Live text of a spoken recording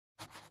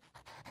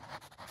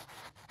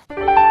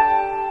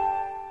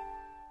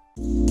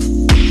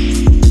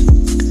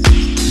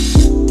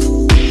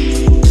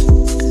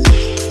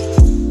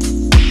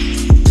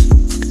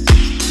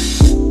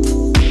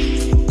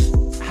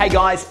Hey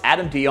guys,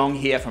 Adam Jong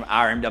here from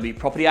RMW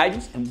Property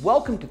Agents and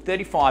welcome to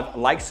 35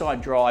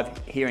 Lakeside Drive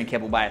here in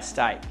Keppel Bay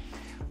Estate.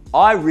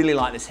 I really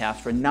like this house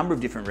for a number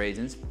of different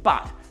reasons,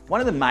 but one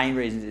of the main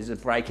reasons is the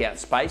breakout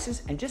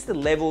spaces and just the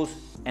levels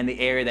and the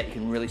area that you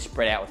can really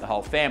spread out with the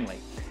whole family.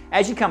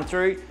 As you come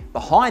through,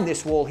 behind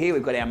this wall here,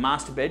 we've got our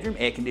master bedroom,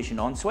 air-conditioned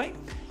ensuite.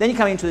 Then you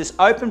come into this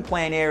open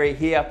plan area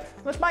here.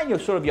 It's made your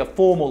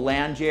formal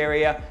lounge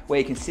area where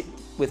you can sit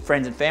with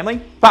friends and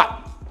family. But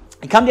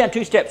you come down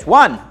 2 steps,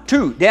 1,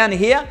 2, down to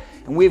here,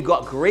 and we've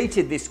got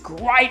greeted this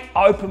great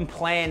open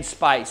plan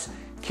space.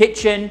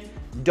 Kitchen,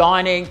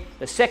 dining,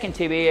 the second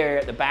TV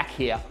area at the back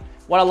here.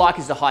 What I like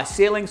is the high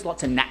ceilings,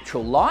 lots of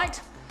natural light,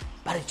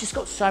 but it's just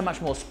got so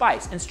much more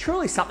space, and it's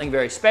truly something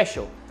very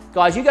special.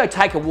 Guys, you go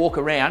take a walk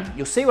around,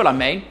 you'll see what I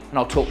mean, and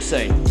I'll talk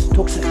soon.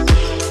 Talk soon.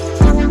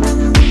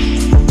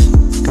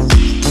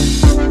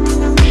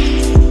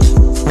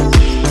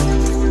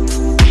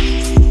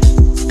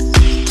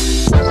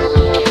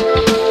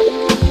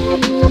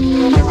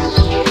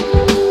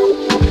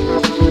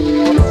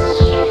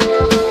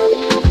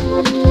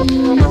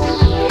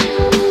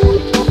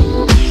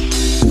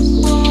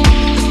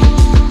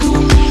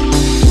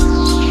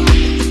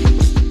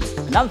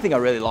 Another thing I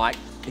really like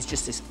is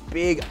just this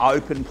big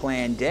open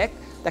plan deck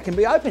that can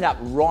be opened up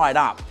right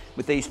up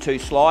with these 2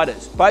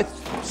 sliders,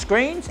 both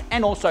screens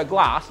and also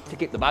glass to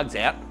keep the bugs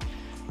out.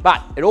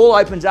 But it all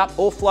opens up,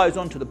 all flows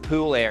onto the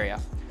pool area.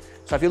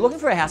 So if you're looking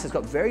for a house that's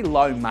got very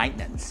low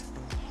maintenance,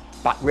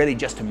 but really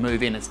just to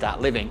move in and start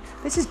living,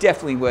 this is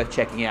definitely worth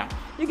checking out.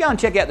 You go and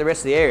check out the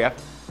rest of the area.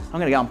 I'm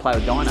gonna go and play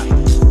with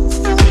Dino.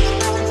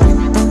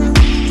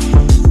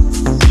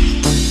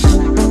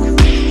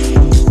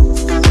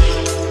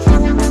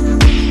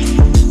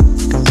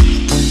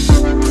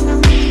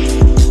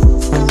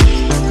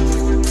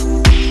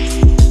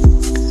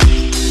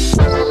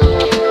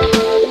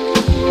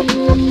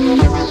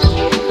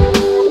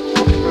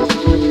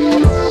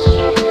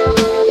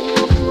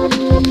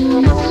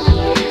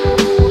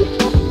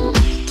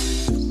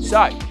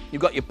 So,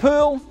 you've got your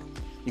pool,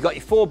 you've got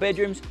your 4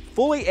 bedrooms,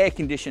 fully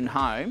air-conditioned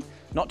home,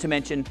 not to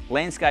mention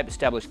landscape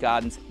established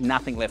gardens,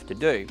 nothing left to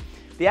do.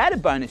 The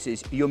added bonus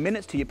is your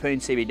minutes to Yeppoon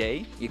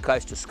CBD, you're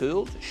close to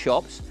schools,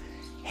 shops,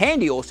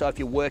 handy also if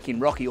you work in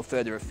Rocky or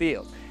further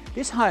afield.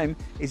 This home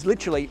is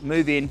literally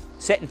move in,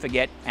 set and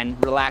forget, and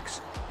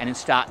relax and then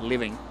start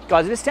living.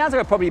 Guys, if this sounds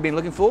like a property you've been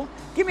looking for,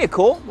 give me a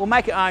call, we'll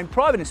make our own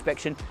private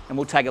inspection and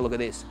we'll take a look at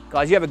this.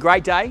 Guys, you have a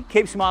great day,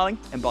 keep smiling,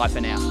 and bye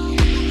for now.